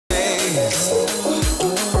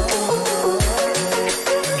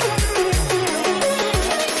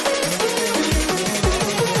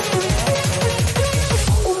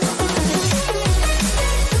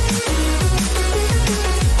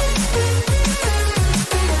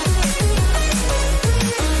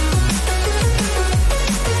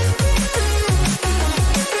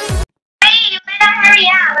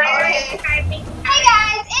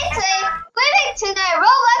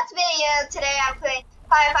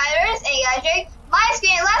Firefighters and Yajik. My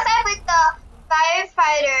screen last time with the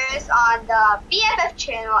Firefighters on the BFF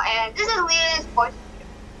channel, and this is Lilin's voice.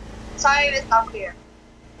 Sorry if it's not clear.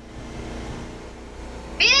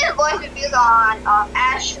 Lilin's voice reviews on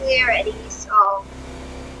Ashley already, so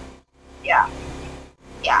yeah.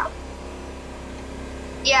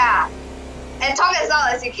 And talk as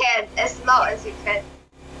loud as you can,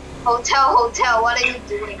 Hotel, what are you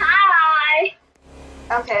doing? Hi.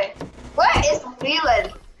 Okay. Where is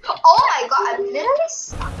Lilin? Oh my god, I'm literally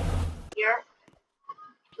stuck here.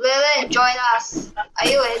 Lilin, join us. Are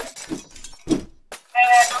you in?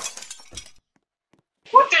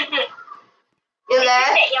 You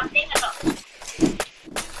there?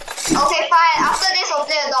 Okay, fine. After this, we'll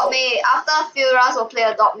play Adopt Me. After a few rounds, we'll play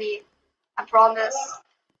Adopt Me. I promise.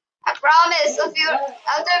 After a few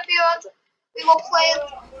rounds, we will play.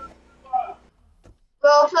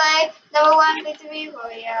 We'll play number one victory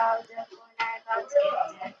royale.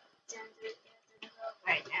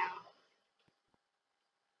 Right now.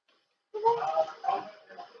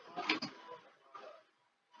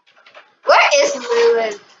 Where is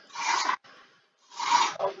Lilin?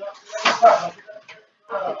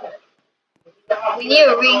 We need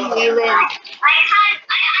to ring Lilin. I'm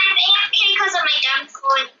AFK because of my dumb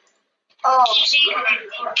phone. Oh.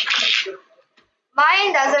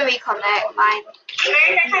 Mine doesn't reconnect. Mine.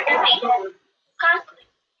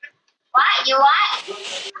 What? You what?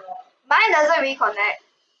 Mine doesn't reconnect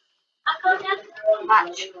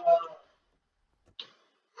much.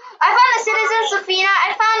 I found a citizen, Sephina.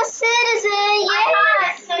 I found a citizen. Yeah. I found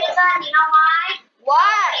a citizen. You know why?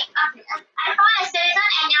 Why? I found a citizen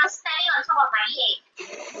and they were standing on top of my head.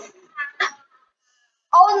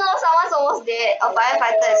 Oh no, someone's almost dead. A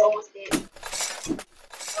firefighter is almost dead.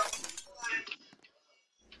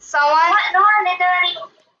 Someone. What? No, literally.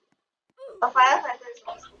 A firefighter is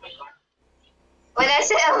almost. When I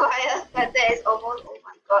say a firefighter is almost, oh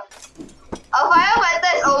my god. A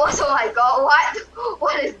firefighter is almost, oh my god. What?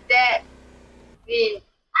 What is that mean?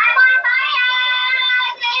 I'm on fire!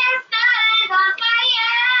 This girl is on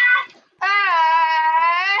fire!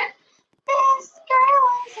 This girl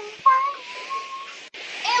is on fire.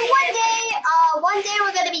 And one day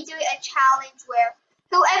we're gonna be doing a challenge where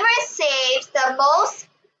whoever saves the most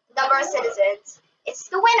number of citizens is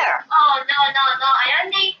the winner. Oh no! I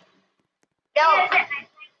don't think. No.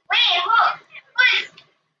 Wait, who is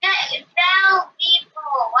Vel Vivo?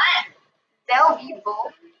 What? Vel Vivo?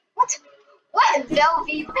 What? What Vel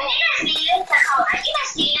Vivo? I think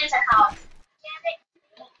that's Lilin's account.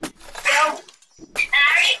 Vel. I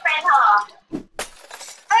already friend her.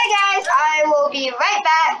 Okay guys, I will be right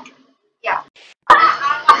back. Yeah.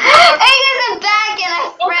 Hey guys, I'm back and I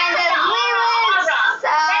friended Lilin.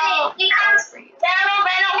 So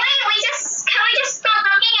Can we just stop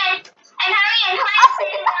talking and hurry and play?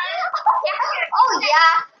 Oh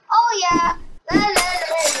yeah. Oh yes,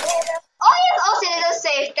 all citizens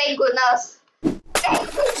safe, thank goodness.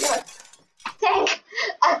 Thank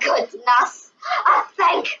a goodness.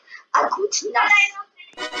 Thank a goodness.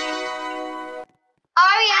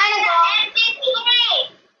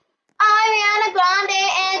 Ariana Grande,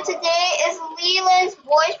 and today is Lilin's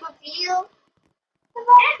voice reveal.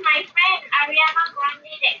 That's my friend Ariana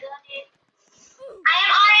Grande, that girl is. I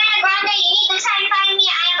am Ariana Grande, you need to try and find me.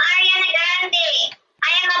 I am Ariana Grande. I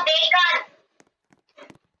am a bacon.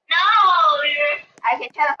 No. I can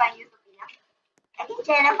try to find you, Sephina. I can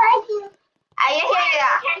try to find you. Are you here?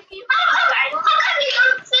 How come you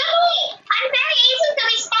don't see me? I'm very easy to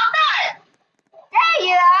be spotted. There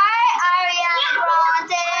you are, Ariana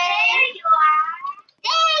Grande. There you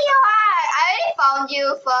are. I already found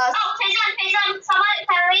you first. Oh, prison. Someone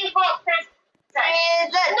apparently vote prison. No,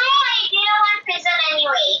 I didn't want prison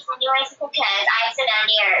anyways. Who cares? I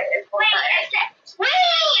accidentally voted.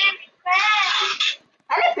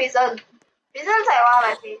 I like prison. Prison's like one of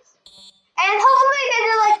my favorites. And hopefully we can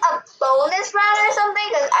do like a bonus round or something,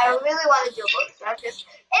 because I really want to do a bonus round. Because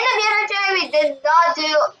in the other channel we did not do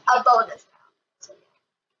a bonus round. So,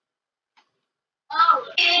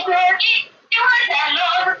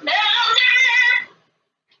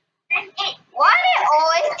 why do they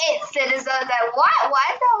always eat citizens? Like why do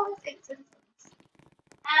they always eat citizens?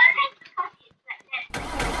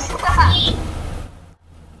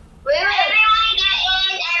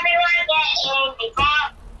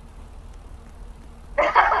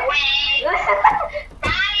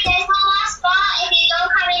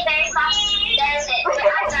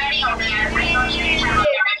 Okay,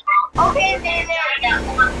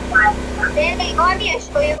 then you want me to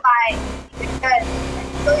show you my picture.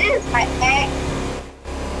 So this is my egg.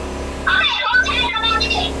 Okay, don't tell about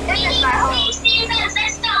it. This is my home. Seasons,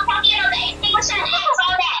 let's stop talking about the extinguisher and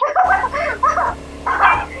all that.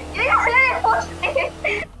 You just really pushed me.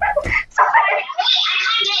 Wait, I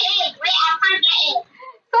can't get in. Wait, I can't get in.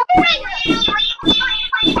 Wait, let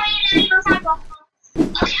me do some bottom.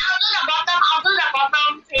 Okay, I'll do the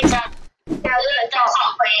bottom freezer. Yeah, I'll do the top.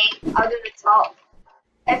 I'll do the top.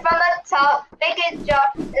 And from the top, make it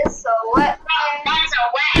drop is so wet. That's a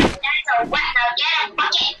wet. Now get a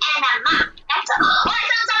bucket and a mop. That's a. Oh, I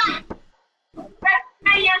found someone.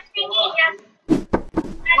 Now you're singing.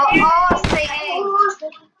 We're all singing.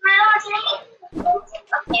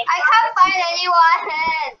 Okay. I can't find anyone.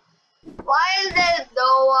 Why is there no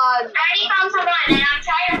one? I already found someone and I'm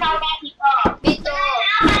trying to find more people. Me too.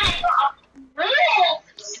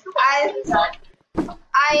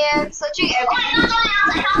 I am searching everywhere.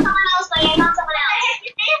 I found someone else. I haven't found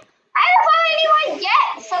anyone yet,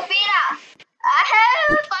 Sephina. I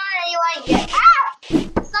haven't found anyone yet. Ah!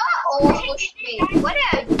 Someone almost pushed me. What did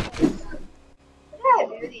I do? What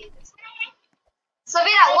did I do?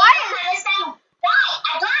 Sephina, why?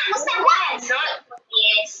 I don't understand why I'm not with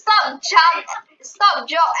this. Stop,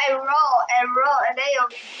 jump, and roll, and then you'll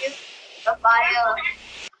reduce the fire.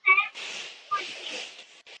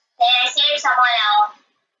 Then I saved someone else.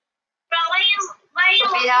 But why you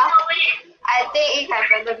Sephina, away? I think it can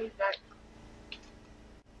better be done.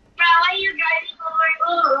 Bro, why you driving over?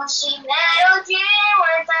 Ooh, she met a dream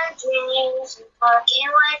with a dream. She fucking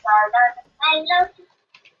with a love. I love you.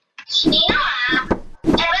 You know,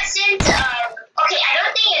 ever since, okay, I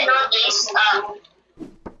don't think you know this,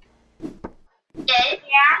 then,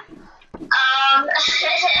 yeah, I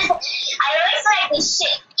always like to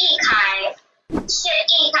shit Yikai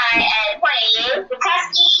and Hui Yu, because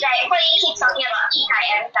Hui Yu keeps talking about Yikai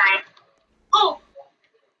every time. Oh,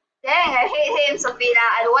 Dang, I hate him, Sephina.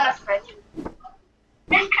 I don't want to friend you.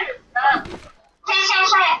 that's kind of dumb.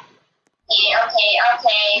 Hey.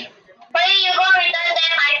 Okay. Hui Yu, go return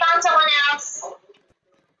them, I found someone else.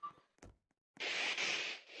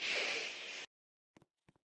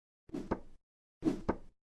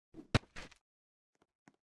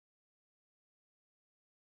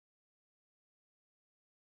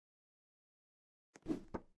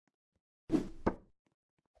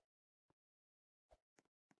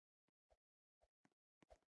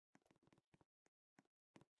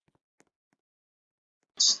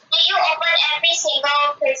 Did you open every single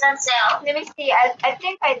prison cell? Let me see. I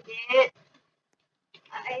think I did.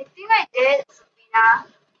 Sabrina.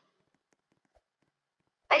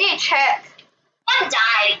 I need to check. One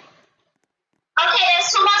died. Okay,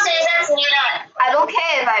 there's 2 more citizens needed. I don't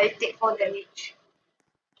care if I take 4 damage.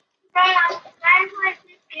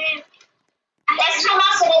 There's 2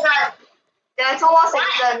 more citizens. There are 2 more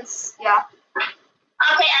citizens. Yeah.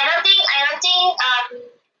 Okay, I don't think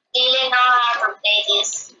Lilin know how to play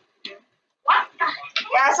this. What the heck?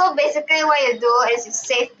 Yeah, so basically what you do is you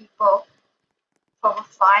save people from a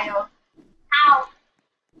fire. How?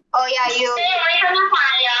 Oh yeah, you. Stay away from the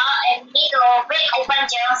fire and need to break open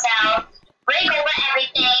jail cell. Break open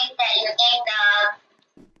everything that you think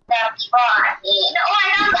the people are in. Oh,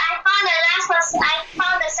 I found the last person. I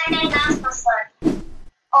found the second last person.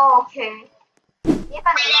 Oh, okay. Yeah,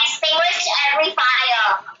 And extinguish every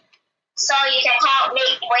fire. So you can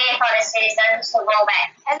make way for the citizens to go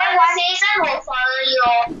back. And then the citizen will follow you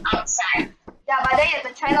outside. Yeah, but then you have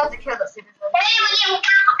to try not to kill the citizens. Hey, we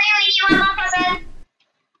need one more person.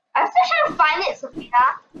 I'm still trying to find it,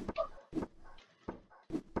 Sephina.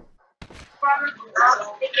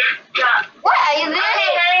 What are you doing?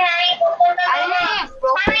 Hurry. I didn't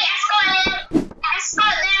broke. Hurry,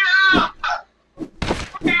 escort them out.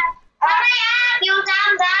 Hurry up, you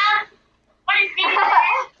dumb. What is this?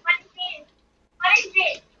 What is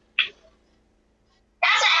this?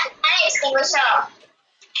 That's an extinguisher.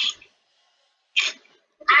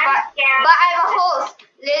 But I have a hose.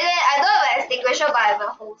 Lilin, I don't have an extinguisher, but I have a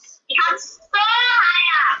hose. I'm so high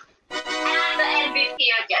up. And I'm the MVP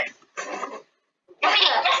again.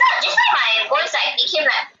 Just like my voice became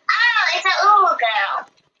like, oh, it's a ooh girl.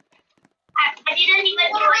 I didn't even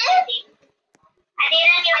do anything.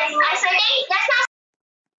 I said, hey, that's not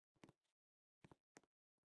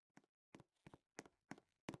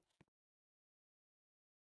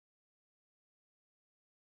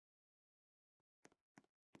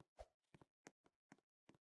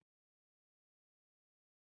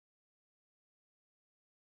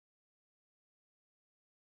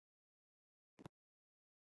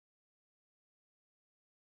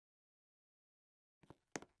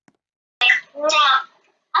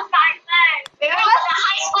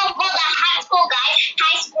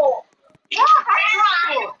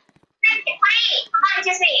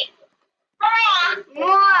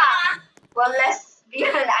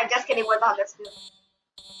on the skill.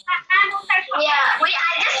 Yeah,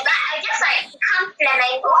 I just like can't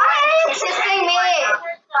flamenco. Why are you kissing me?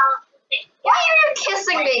 Why are you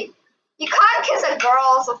kissing me? You can't kiss a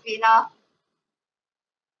girl, Sephina.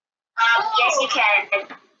 Yes, you can.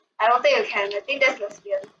 I don't think you can. I think that's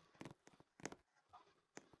lesbian.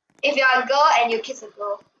 If you're a girl and you kiss a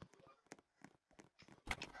girl.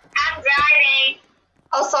 I'm driving.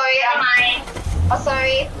 Oh, sorry. Never mind. Oh,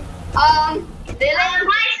 sorry. Lilin.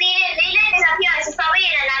 Why is Lilin? Lilin is up here. She's probably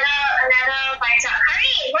in another fire truck.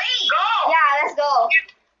 Hurry, wait, go. Yeah, let's go.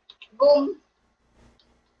 Boom.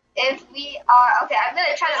 If we are okay, I'm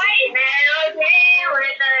gonna try to. Melody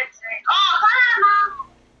with the oh, come on.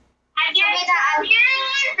 I guess I'm.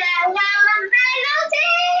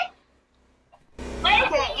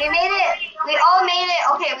 Okay, we made it. We all made it.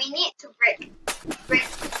 Okay, we need to break. Break.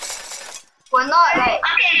 We're not like.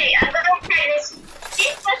 Okay, I'm gonna try this.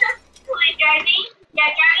 This person who is driving,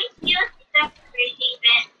 their driving skills is a crazy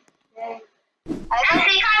bit. I That's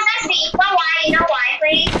because that's the you know why,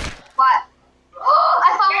 please? What? I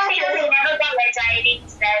found That's one. because they never got their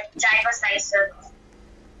driver's license.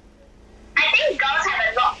 I think girls have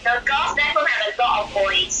a lot. The girls therefore have a lot of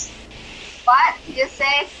boys. What? You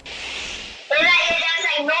say? There's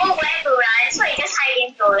like nowhere to run, so you just hide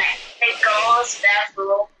into like the girls'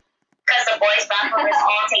 bathroom because the boys' bathroom is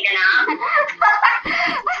all taken up.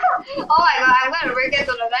 Oh my god, I'm gonna break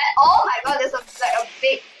into the vent. Oh my god, there's a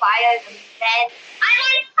big fire in the vent. I'm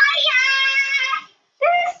on fire!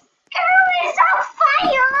 This girl is on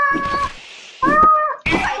fire!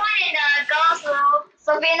 There's one in the girls' room.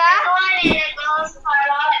 Sephina? There's one in the girls'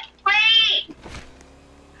 toilet. Wait!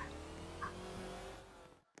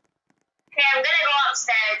 Okay, I'm gonna go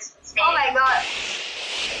upstairs. Oh my god.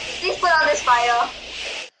 Please put on this fire.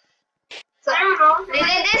 So, I don't know.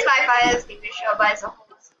 this is my fire extinguisher, but it's a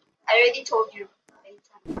hose. I already told you.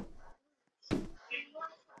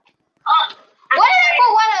 Oh, What if I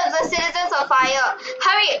put one of the citizens on fire?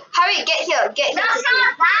 Hurry, hurry, get here, get here. no, it's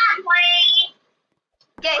not that way.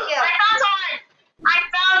 Get here. I found someone. I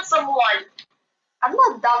found someone. I'm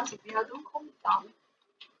not dumb, Sephina. Don't call me dumb.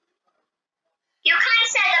 You can't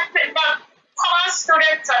set the poor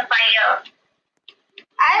students on fire.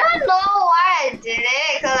 I don't know why I did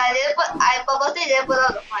it, because I purposely didn't put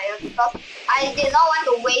out the fire because I did not want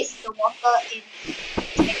to waste the water in.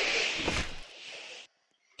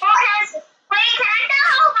 Wait, can I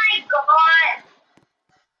tell? Oh my god.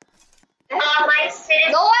 My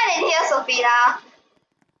citizen. No one in here, Sephina.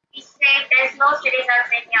 Be safe. There's no citizens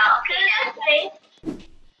in here. Okay, that's safe.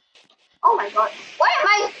 Oh my god. Why am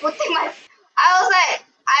I putting my... I was like,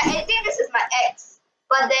 I think this is my ex.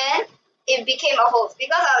 But then it became a host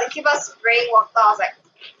because I would keep on spraying water. I was like...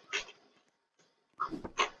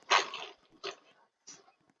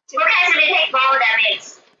 Lucas will take more damage.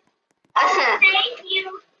 Thank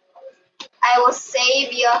you. I will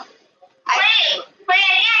save you. Wait,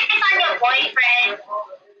 I think I found your boyfriend.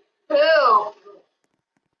 Who?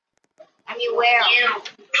 I mean, where? You.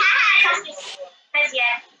 Haha, because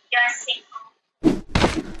yeah, you're single.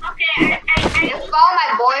 Okay, You found my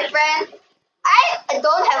boyfriend? I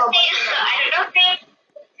don't have a boyfriend. I don't think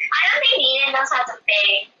Nina knows how to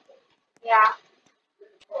play. Yeah.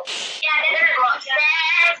 Yeah, they're gonna go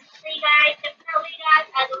upstairs. Hey guys, I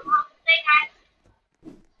don't know how to play, guys.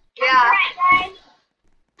 Yeah. Alright, guys.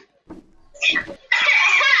 I'm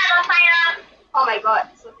on fire. Oh my god,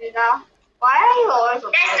 Sephina. Why are you always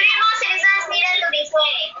on There's fire? 3 more citizens needed to be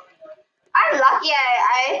slain. I'm lucky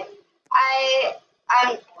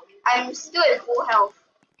I'm still in full health.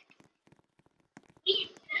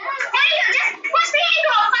 Why you just push me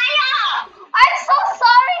into a fire? I'm so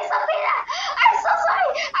sorry, Sephina. I'm so sorry.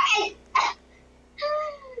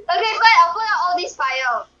 Okay, fine. I'll put out all these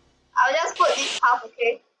fire. I'll just put this half,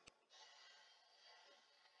 okay?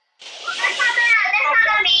 That's not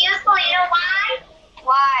gonna be useful, you know why?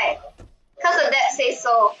 Why? Because the dad says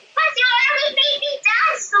so. Because you already made me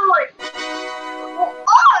die soon.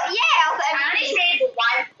 Oh, yeah. I only saved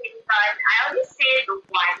one thing, but I only saved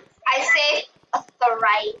one. I saved a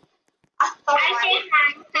thrice. I saved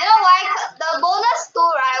none. You know why? The bonus too,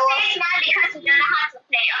 right? I saved none because you don't know how to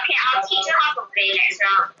play. Okay, I'll teach you how to play next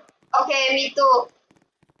round. Okay, me too.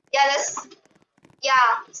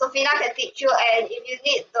 Yeah, Sephina can teach you, and if you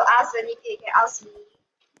need to ask anything, you can ask me.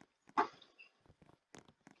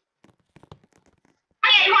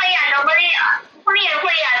 会啊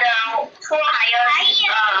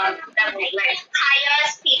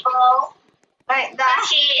hires people. Like that.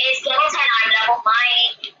 She is level 10, I'm level 9.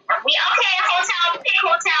 Hotel, pick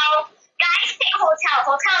hotel. Guys, pick hotel.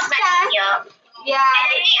 Hotel's back here. Yeah.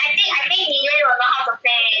 And I think Nina will know how to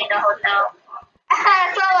play in the hotel.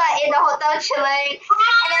 So in the hotel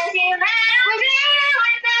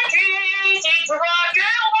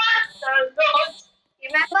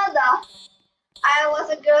Remember the I was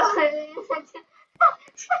a girl.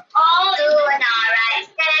 Oh, do an alright.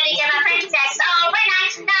 Gonna become a princess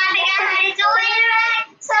overnight. Nothing I had to do it right.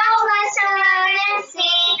 So much to learn and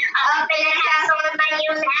see. Up in the castle with my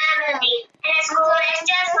new family. And the school is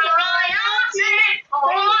just for royalty.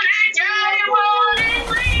 Oh, the dirty world is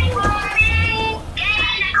waiting for me. Get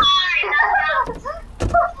in the car.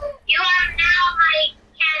 You are now my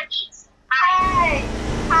candies. Hi.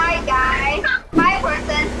 Hi guys. Hi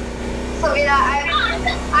person. So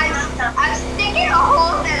I'm sticking a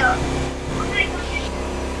hole in a.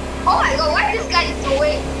 Oh my god, what is this guy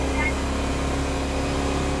doing?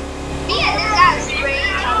 Me and this guy are spraying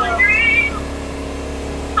each other.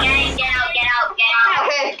 Guys, get out.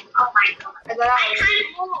 Okay, Oh my god. I got out. I can't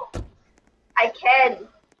move. I can.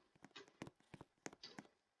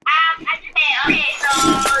 Okay, so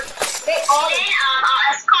Wait, all then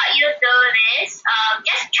I'll escort you through this.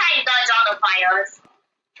 Just try and dodge all the fires.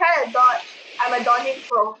 try to dodge. I'm a dodging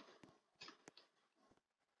pro.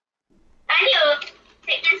 Can you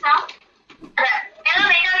take this off? The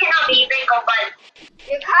elevator cannot be break open.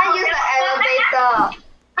 You can't use the elevator.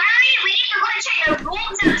 Hurry, we need to go check the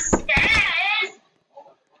rooms upstairs.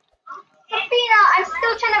 Sephina, I'm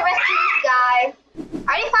still trying to rescue this guy.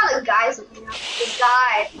 I already found a guy, Sephina. The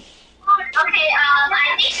guy. Okay,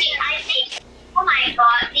 I think, oh my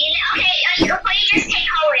god, Lilin. Okay, you just take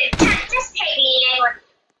her with, just take Lilin with.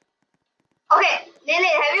 Okay,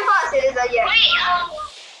 Lilin, have you found a citizen yet? Wait,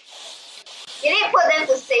 You need to put them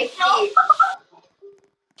to safety. no.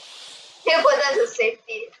 You put them to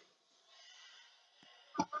safety.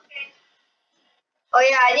 Okay. Oh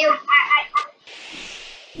yeah, I knew. I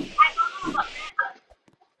don't know about that.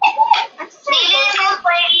 Lilin, don't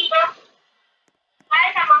play either.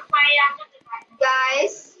 Guys, I'm on fire.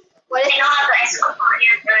 Guys, what is I know how to escort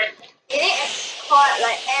here, good. you need to escort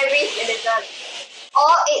like every citizen.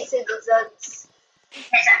 All 8 citizens.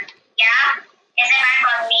 Yeah? Is it back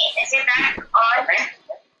on me? Is it back on?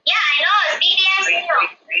 Yeah, I know. It's BTS.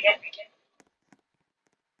 Read it.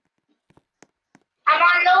 I'm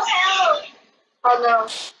on low health. Oh no.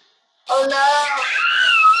 Oh no.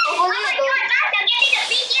 Oh my god, guys, I'm getting the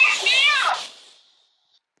BTS meal.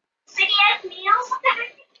 BTS meals?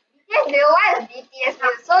 Yes, they what is BTS?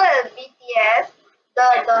 So the BTS, the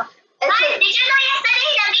Guys, did you know yesterday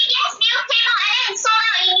the BTS meal came out and then sold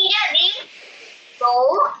out immediately? so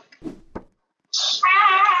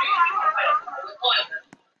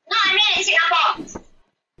No, I mean in Singapore.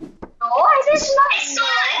 no, I said It's not. sold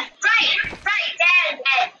out. Right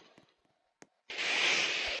there.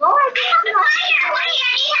 No, I I'm said on not. fire. What do you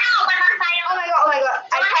need help? I'm on fire. Oh my god.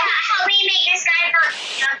 I can't. Help me make this guy not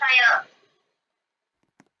be on fire.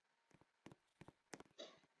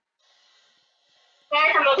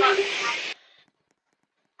 Guys, I'm on fire.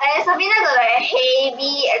 I Sabina got a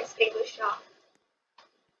heavy extinguisher.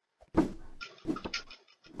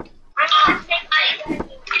 I'm on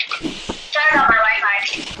turn on my Wi-Fi.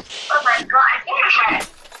 Oh my god, I think I had it.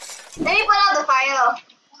 Let me put out the fire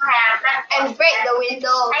and break the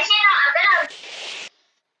window. Actually, no, I'm gonna.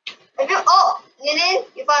 If you Lilin,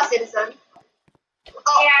 you found a citizen.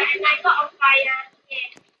 Oh, Yeah, and I got on fire. Yeah.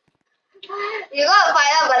 you got a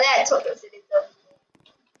fire, but then I took the citizen.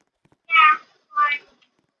 Yeah, fine.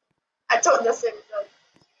 I took the citizen.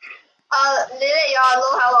 Lilin, you're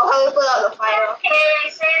low. How do you put out the fire? Okay,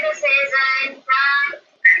 save the season. I'm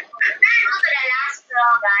gonna go to the last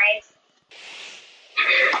floor, guys.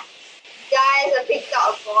 Guys, I picked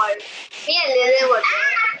out a boy. Me and Lilin were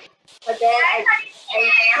there, but then I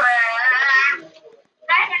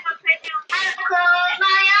close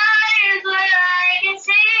my eyes, but I can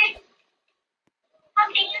see. How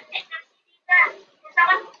can you take the season? Can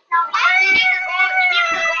someone tell me? You need to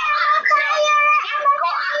go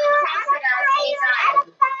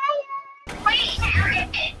Wait,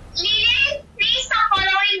 okay. Lilin, please stop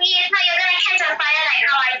following me. If not, you're gonna catch on fire like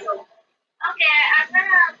how I do. Okay, I'm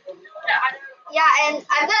gonna do the other room. yeah, and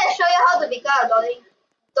I'm gonna show you how to become a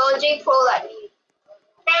dodging pro like me.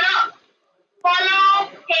 Follow.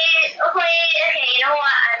 Okay, you know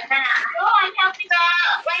what? I'm helping. So,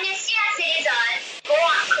 when you see a citizen, go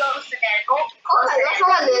up close to them. Go Oh close my to god, them.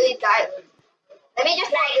 someone literally died. Let me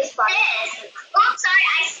just light this fire. This. Oh, sorry,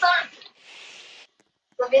 I stole.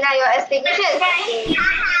 Sabina, your extinguisher is working.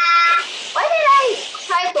 Haha. Why did I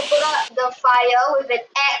try to put out the fire with an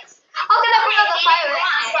axe? How can I put out the fire Go with an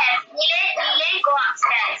axe? upstairs. Lilin, go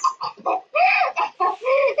upstairs.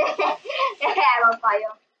 I'm on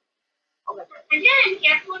fire. Oh my god. And then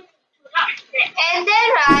careful to not upstairs. And then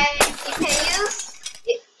right, you can use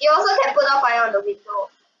you also can put out fire on the window.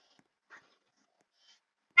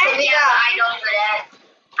 Sephina. I don't do that.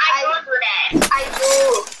 I don't do that. I do.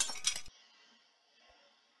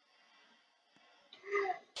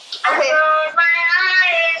 I Okay. close my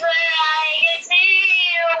eyes where I can see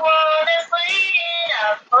the world is waiting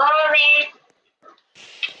up for me.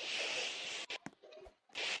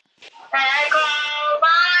 I call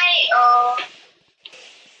my own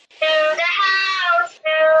to the house,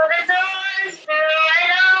 to the doors, to I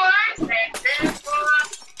know what's been for.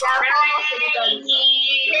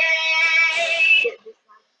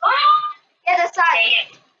 Get the sun.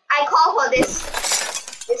 I call for this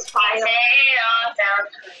fire.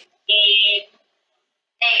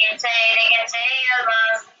 They can say I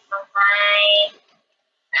lost my mind.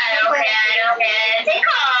 I don't care. They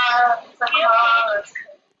call.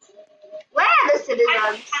 Where are the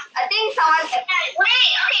citizens? I think someone.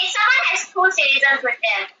 Wait, okay, someone has 2 citizens with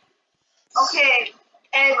them. Okay.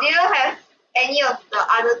 And do you have any of the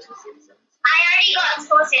other 2 citizens? I already got 2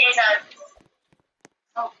 citizens.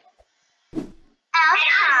 Oh. And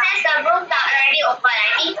since the rooms are already open,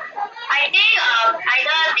 I think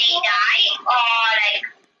either they die or like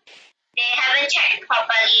they haven't checked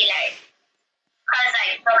properly, like because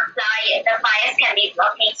like the fires can be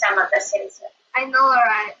blocking some of the citizens. I know,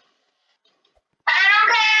 right? I don't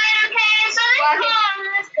care. So let's go.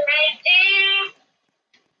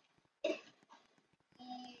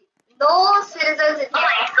 No citizens in here. Oh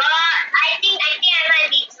my god! I think I might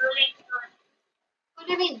be drooling soon. What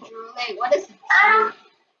do you mean drooling? What is drooling?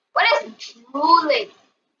 What is drooling?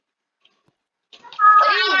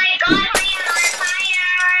 Oh my god! I am on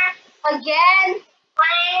fire! Again?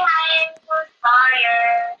 Why I am on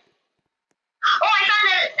fire? Oh, I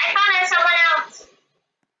found someone else.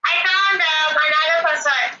 I found another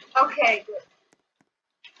person. Okay, good.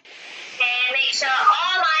 Okay, make sure.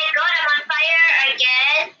 Oh my god, I'm on fire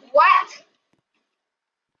again. What?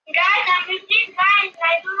 Guys, I'm with these guys.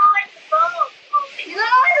 I don't know where to go. You don't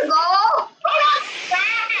know where to go? Oh,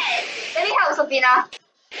 bad. Let me help Sephina.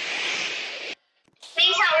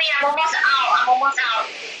 Please help me. I'm almost out.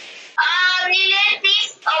 Lilin,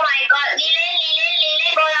 please. Oh my god,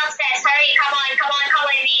 Lilin, go downstairs. Hurry, come on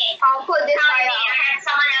with me. I'll put this Come with fire me. I out. have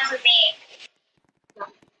someone else with me.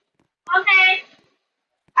 Okay.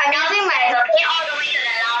 I'm using my... Okay, all the way to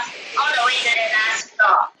the last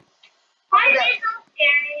floor. Why is it so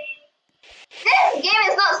scary? This game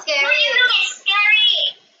is not scary. What do you mean it's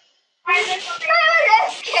scary? Why is it that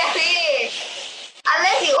scary?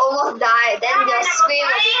 Unless you almost die, then your scream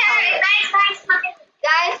will be coming.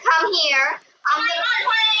 Guys, come here. I'm the...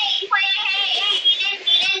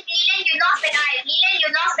 Lilin, you lost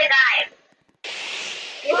the guy.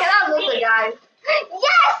 You cannot lose the guy.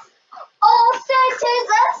 Yes! All citizens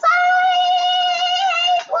side!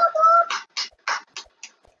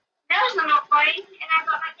 That was not point, and I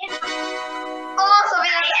got my gift. Oh, so we I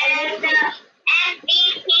have am the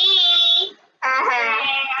MVP.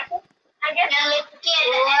 I guess you're looking at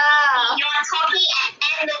the Wow. MVP. You're talking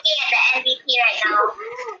and looking at the MVP right now.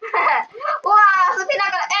 Wow, Sephina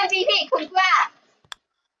got MVP. Congrats.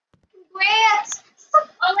 Congrats.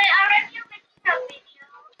 Oh wait, aren't you making a video?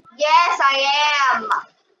 Yes, I am.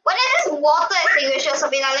 What is this water extinguisher,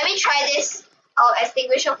 Sephina? Let me try this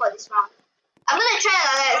extinguisher for this round. I'm gonna try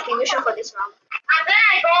another extinguisher for this round. I'm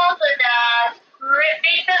gonna go to the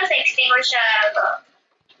greatest extinguisher ever.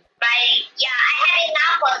 I have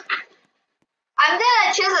enough of. I'm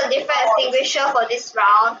gonna choose a different extinguisher for this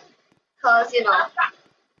round. Cause you know.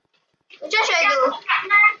 Which one should I do?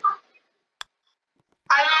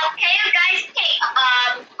 Can you guys take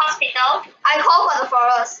hospital? I call for the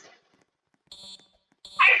forest.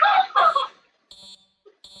 I go.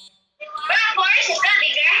 The forest is gonna be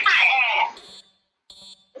very hot.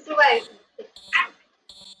 Let's see what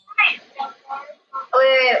Oh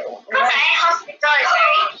wait. Because hospital is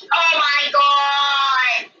very. Oh my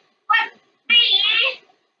god! What? Me?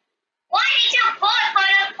 Why did you vote for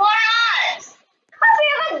the forest? Because we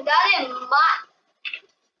haven't done it much.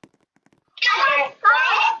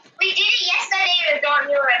 We did it yesterday, don't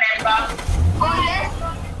you remember? Oh yes.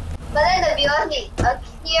 But then the viewers need a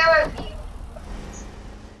clearer view.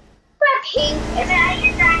 We're pink.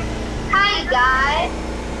 Hi guys.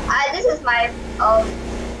 This is my beautiful Oh ex.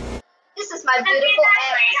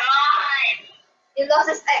 my god! You love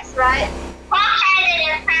this ex, right? Who has it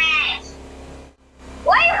in French?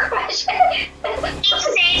 Why are you crashing? It says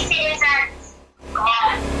citizens.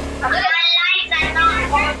 God. I'm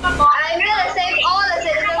gonna save all the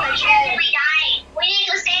citizens I can. We die. We need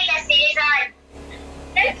to save the citizens.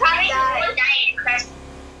 We can't die. We'll die in crash.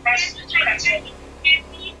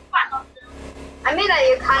 I mean like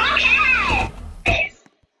you can't. Okay.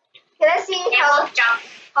 Can I see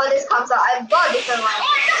how this comes out? I bought a different one. Oh,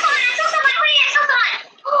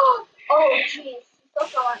 Oh, jeez. So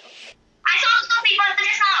someone. I saw two people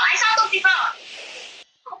just now. I saw two people.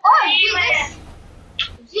 Oh,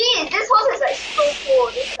 jeez, this horse is like so cool.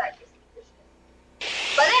 This is like distinguished.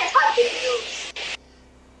 But then it's hard to use.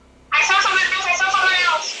 I saw someone else. I saw someone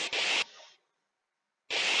else.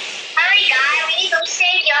 Hurry, guy. We need to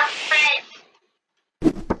save your friend.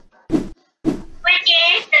 Which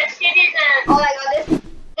is the citizen. Oh my god,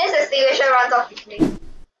 this extinguisher runs off quickly. I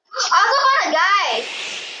also found a guy.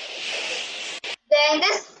 Then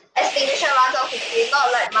this extinguisher runs off quickly,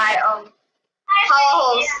 not like my power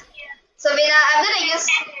hose. Sephina, I'm gonna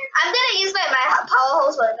use like my power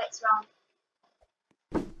hose for the next round.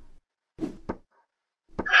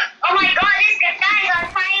 Oh my god, this guy is on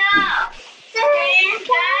fire! This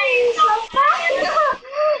guy is on fire!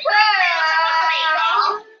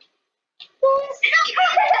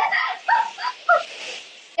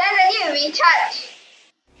 Guys, I need to recharge.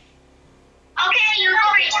 Okay, you go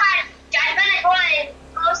recharge. I'm gonna go and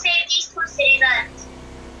go save these two citizens.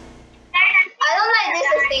 I don't like this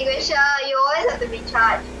extinguisher. You always have to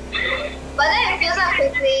recharge. But then it fills up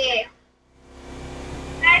quickly.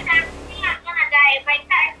 Guys, I think I'm gonna die. If I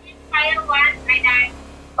touch this fire once, I die.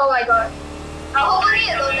 Oh my god. Hopefully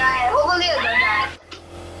you don't die. Hopefully you don't die.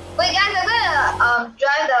 Wait guys, I'm gonna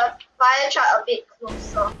drive the fire truck a bit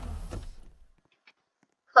closer.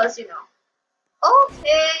 Cause you know.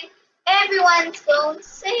 Okay. Everyone's going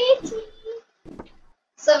safety.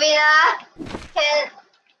 Sephina,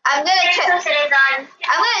 I'm gonna check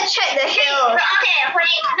the hill. Okay,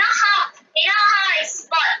 wait, you know how I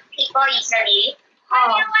spot people easily? How?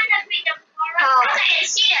 You wanna read the forest? How? Because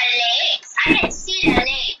I can see the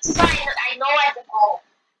legs, so I know where to go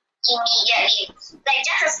immediately. Like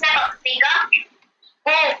just a snap of the finger.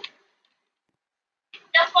 Boom.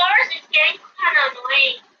 The forest is getting kind of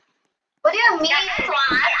annoying. What do you mean? That's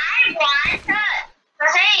why I want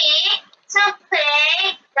to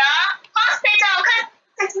play the hospital because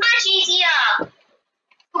it's much easier.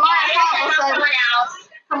 Come on, I found a person. Someone else.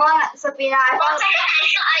 Come on, Sephina, I For a found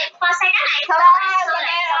second I Come thought on, I saw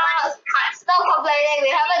like someone's cut. Stop complaining.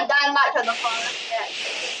 We haven't done much on the forest yet.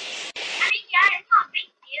 I mean, yeah, it's not a big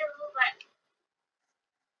deal, but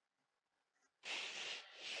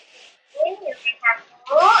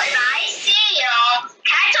I see you.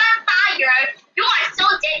 Catch on fire. You are so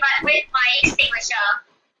dead, but with my extinguisher.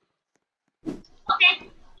 Okay.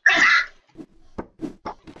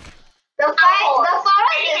 The forest and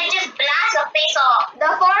you can is just blast your face off.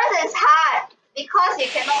 the forest is hard because you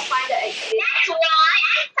cannot find the exit. That's why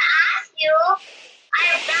I asked you.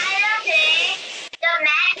 I'm balancing the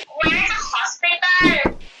man. Where's the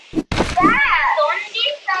hospital? Yeah. Don't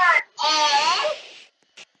listen. And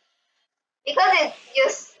because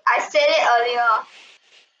I said it earlier.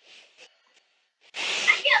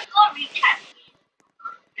 I need to go recharge.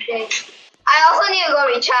 Okay. I also need to go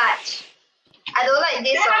recharge. I don't like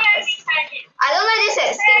this one. I don't like this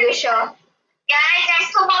extinguisher. Guys, there's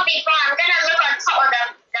two more people. I'm gonna look on top of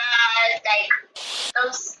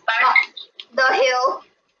those birds. The hill.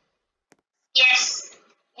 Yes.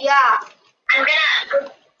 Yeah. I'm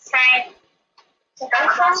gonna try to take a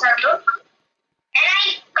closer look. And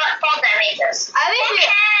I got 4 damages. I wish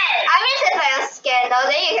there's like a scanner,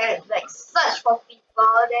 then you can like search for people,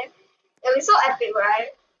 then it'll be so epic, right?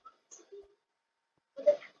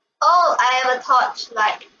 Oh, I have a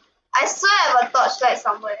torchlight. I swear I have a torchlight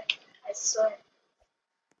somewhere. I swear.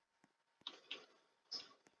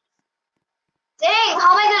 Dang,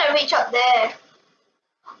 how am I gonna reach up there?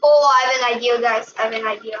 Oh, I have an idea, guys. I have an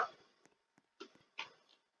idea.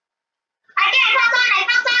 I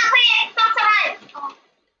found someone.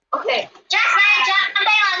 Okay. Just by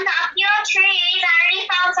jumping on a few trees, I already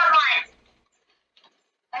found someone.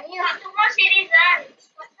 I need Two more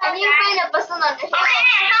citizens. to find a person on the hill. Okay,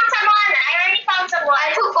 I found someone. I already found someone.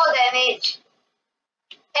 I took 4 damage.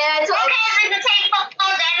 And I took Okay, so take 4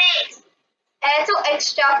 damage. and I took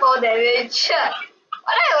extra 4 damage.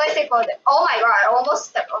 Why do I always take 4 damage? Oh my god, I almost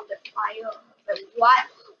stepped on the fire. Like, what?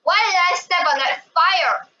 Why did I step on that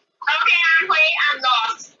fire? Okay, I'm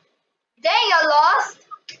lost. Dang, you're lost?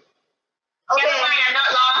 Okay. Never mind, I'm not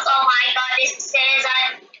lost. Oh my god, this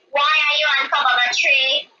citizen. Why are you on top of a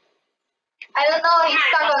tree? I don't know, he's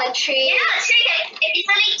stuck on a tree. You know, a tree can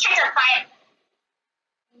easily catch a fire.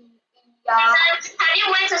 Yeah. Have you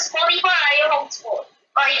went to school before, or are you homeschooled?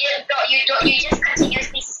 Or you just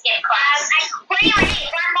continuously skip class? Wait, I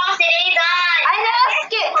need one more citizen. I never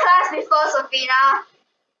skipped class before, Sephina.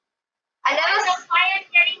 I never. The fire's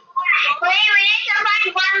getting more. Wait, we need to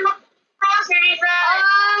find one more citizen.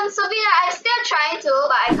 Sephina, I'm still trying to,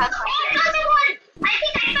 but I can't find Oh, I it. found someone. I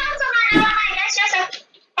think I found someone. Never mind. That's just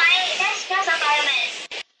a fireman.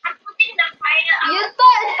 I'm putting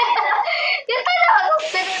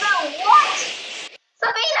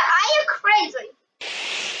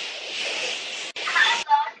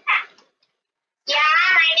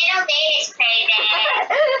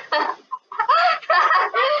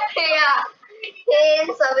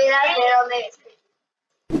Safina's middle name is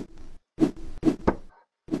Cookie.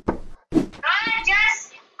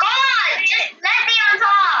 Just go on. Just let me on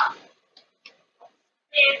top.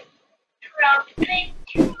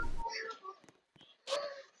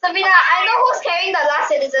 Safina, I know who's carrying the last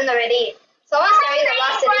citizen already. Someone's carrying the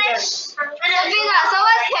last citizen. Safina,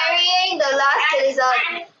 someone's carrying the last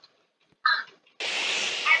citizen.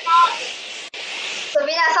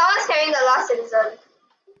 Safina, someone's carrying the last citizen.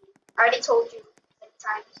 I already told you many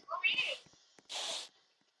times.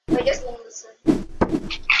 But just won't listen.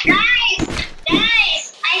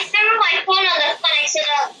 Guys, I threw my phone on the connection.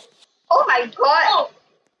 Oh my god.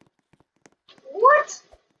 What?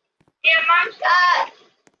 Your mom's God.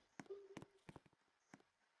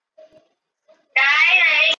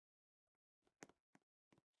 Guys.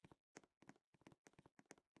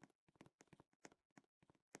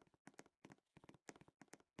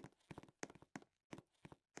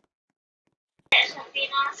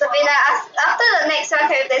 Safina, after the next one,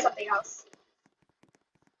 can you play something else?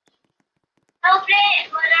 I'll play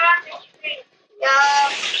Murder Mystery.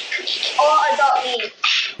 Yeah. Or Adopt Me.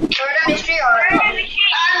 Murder Mystery or Adopt Me.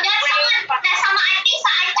 There's someone, I think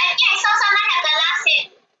I saw someone have the last hit.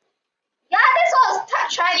 Yeah, that's what I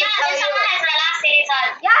was trying to Yeah, tell there's you. someone has the last hit on.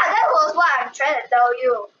 Yeah, that was what I'm trying to tell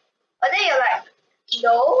you. But then you're like,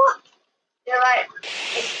 no. You're like,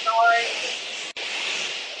 ignore it.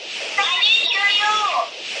 I didn't hear you.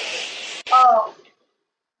 Oh.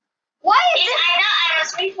 Why is It's it? either I was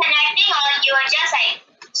reconnecting or you were just like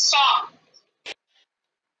stopped.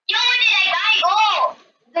 Yo, where did that guy go?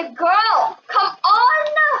 The girl. Come on.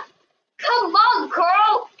 Come on,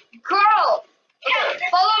 girl. Girl. Okay,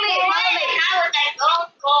 follow me. Follow me. How would that girl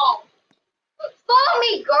go? Follow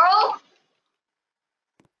me, girl.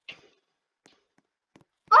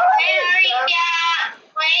 Follow Hey, me, hurry girl. up.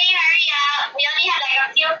 Wait, hurry up. We only have like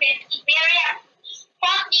a few 50. We already have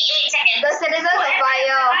 48 seconds. The citizens of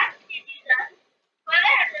fire.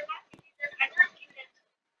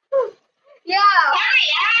 Yeah. Hurry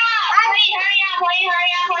up! Wait, hurry up! Wait,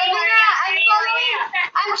 hurry up! Wait, Safina, hurry up! I'm Wait, following. hurry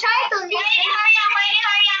up! I'm trying to lead. Wait, hurry up! Wait,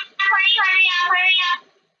 hurry up! Hurry up! Hurry up!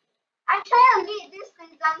 I'm trying to lead this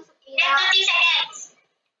citizen, Safina. There's 30 seconds.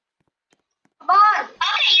 Come on.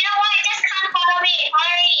 Okay, you know what? Just come follow me.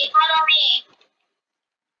 Hurry, follow me.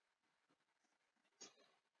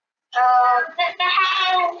 The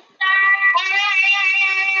house. Hurry!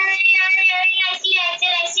 I see it.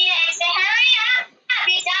 Hurry up!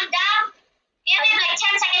 Please, down. We only have like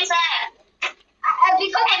 10 seconds left.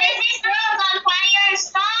 Because And this girl's on fire.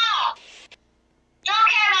 Stop! Don't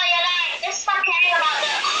care about your life. Just stop caring about the.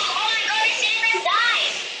 Oh my god, the citizen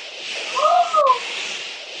died!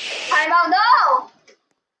 time out now.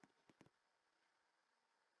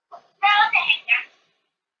 What the heck?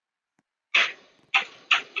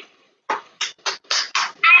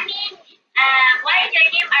 What is your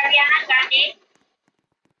name, Ariana Grande?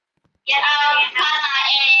 Yeah, Kala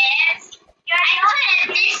is.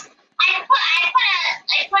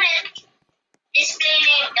 I put a display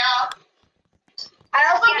name though. I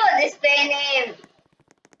also put a display name.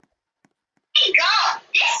 Hey, girl,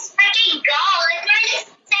 this freaking girl literally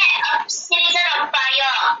set a citizen on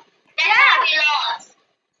fire. That's Yeah. how we lost.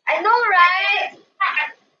 I know, right?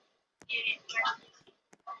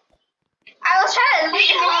 I was trying to lead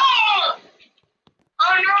her.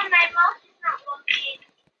 Oh no, my mouse is not working.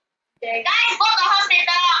 Guys, go to the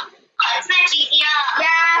hospital. Oh, it's much easier.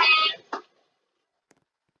 Yeah.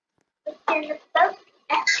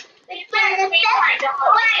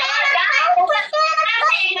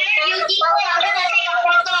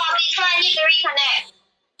 I need to reconnect.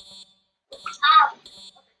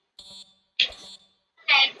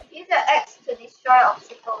 Okay. Use the X to destroy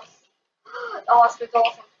obstacles. The hospital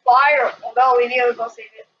is on fire. Oh no, we need to go save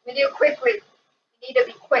it. We need to quickly. We need to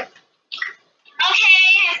be quick. Okay,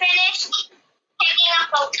 I finished taking a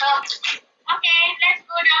photo. Okay, let's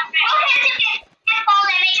go down. Okay, just fall.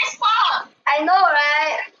 Let me just fall. I know,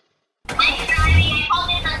 right? I'm driving. I called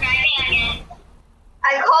it on driving again.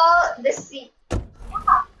 I call the seat.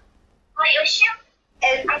 Wait, oh shoot.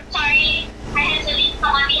 And I'm sorry. I had to leave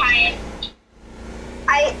someone behind.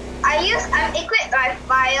 I'm equipped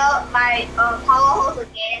my power hose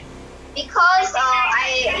again because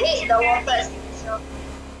I hate the water extinguisher.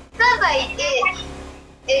 Because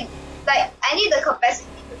it like I need the capacity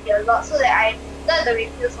to be a lot so that I don't have to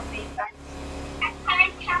refill so many times.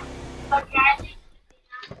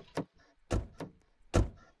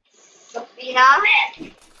 Sephina.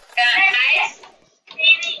 Guys.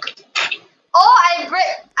 Oh, I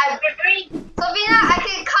Sephina, I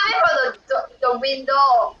can come in from the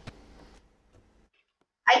window.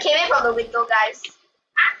 I came in from the window, guys.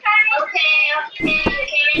 I'm trying Okay, okay, you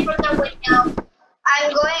came in from the window. I'm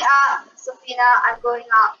going up, Sophina. I'm going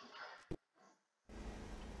up.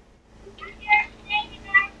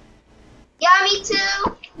 Yeah, me too.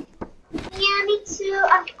 Yeah, me too.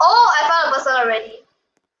 Oh, I found a person already.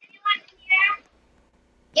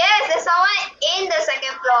 Yes, there's someone in the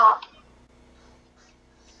second floor.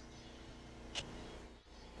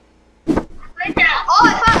 Oh,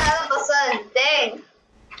 I found another person. Dang.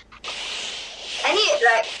 I need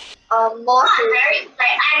like more food.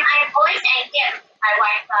 I'm always angry at my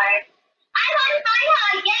Wi-Fi. I'm on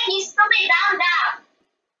fire again. You stupid down.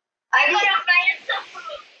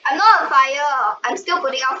 I'm not on fire. I'm still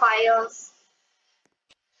putting out fires.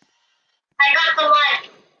 I got the one.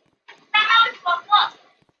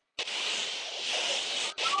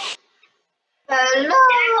 Hello,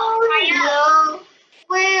 hello,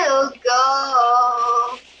 we'll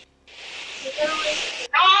go.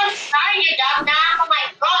 No, I'm sorry, you dumb now. Oh my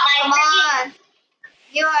god, Come on.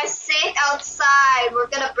 You are safe outside. We're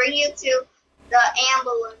gonna bring you to the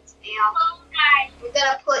ambulance now. We're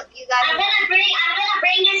gonna put you guys. I'm gonna bring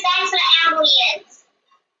you guys to the ambulance.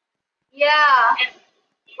 Yeah,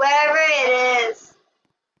 wherever it is.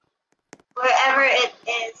 Wherever it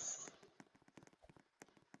is.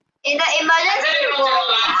 In the emergency room.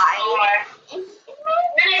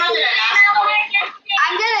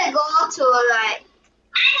 I'm gonna go to like.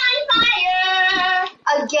 I'm on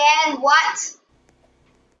fire. Again, what?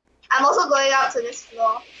 I'm also going up to this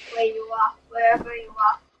floor where you are, wherever you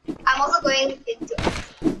are. I'm also going into.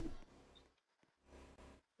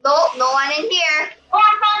 No, no one in here. Oh,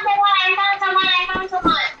 I found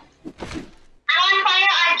someone. I'm on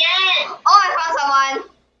fire again. Oh, I found someone.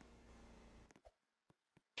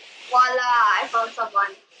 Voila, I found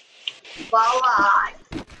someone. Voila, I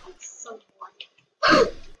found someone.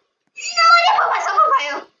 No, I put myself on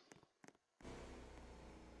fire.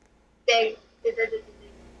 Dang.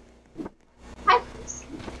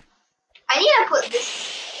 I need to put this.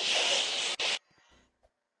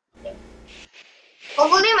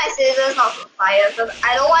 Hopefully my scissors not on fire because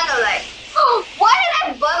I don't want to like. Why did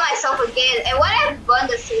I burn myself again? And why did I burn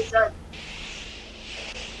the scissors?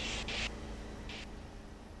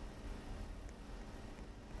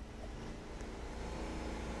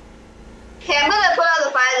 Okay, I'm gonna put out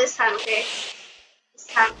the fire this time. Okay, this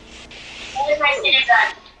time. Where's my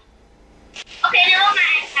citizen? Okay, never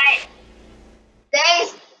mind.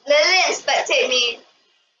 Thanks. Lilin, spectate me.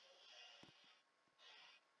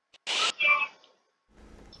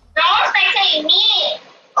 Don't spectate me.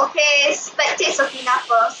 Okay, spectate Sephina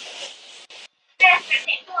first. Then,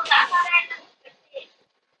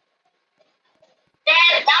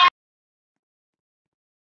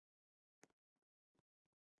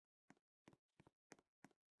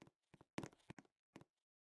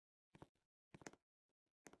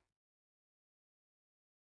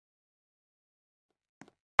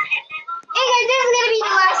 Hey guys, this is gonna be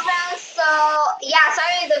the last round, so yeah,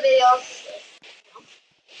 sorry the video.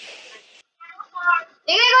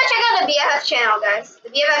 You can go check out the BFF channel, guys. The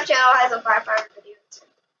BFF channel has a firefighter video too.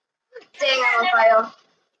 Dang, I'm on fire.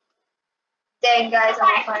 Dang, guys, I'm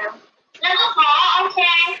on fire. level 4,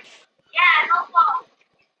 okay. Yeah, no fault.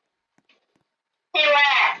 Hey,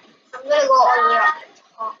 where? I'm gonna go all the way up to the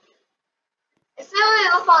top. I still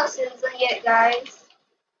haven't found a citizen yet, guys.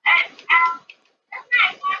 That's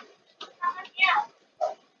nice.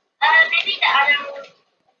 Maybe the other room.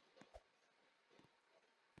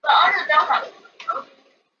 But all the dogs are closed.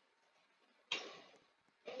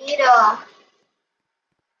 I need a.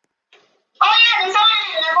 Oh yeah, there's someone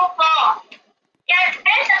in level 4. Yeah,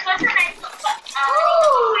 there's the person I took.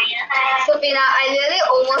 Sophina, I really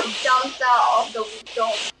almost jumped out of the window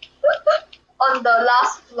on the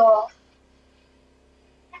last floor.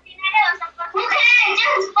 Okay,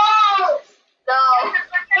 just fall. No,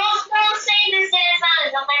 Don't save the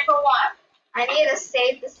citizens, no matter what. I need to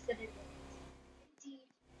save the citizens. Indeed,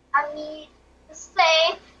 I need to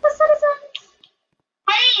save the citizens.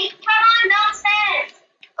 Hey, come on downstairs.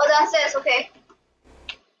 Oh, downstairs, okay.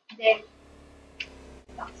 Then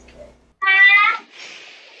downstairs.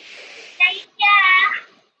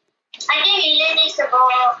 I think Lilin needs to go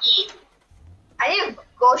eat. I need to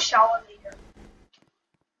go shower later.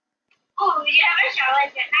 Oh, you haven't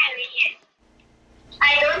showered yet, not really.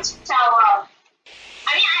 I don't shower.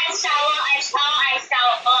 I mean, I shower.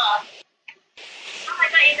 Oh my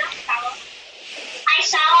god, you don't shower? I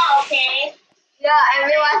shower, okay? Yeah,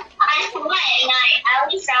 everyone. I shower at night. I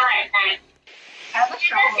only shower at night. I have a You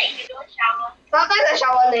shower. don't say you don't shower. Sometimes I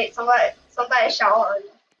shower late. Sometimes I shower early.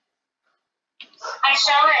 I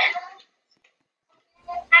shower.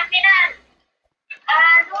 Sephina,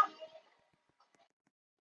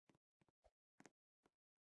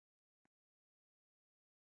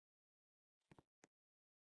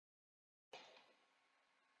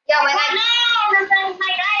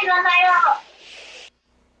 lang tayo.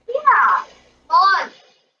 Yeah. Come on.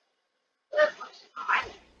 We have much time.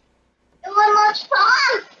 We have much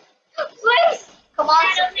time. Please. Come on,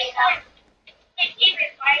 Sephina.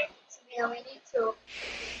 Sephina, we need to.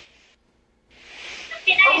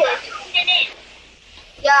 Okay.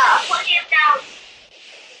 Yeah. Put him down.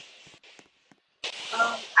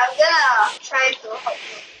 I'm gonna try to help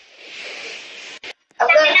you. I'm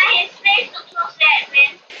Sephina, gonna. his face looks so sad,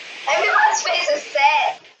 man. Everyone's face is sad.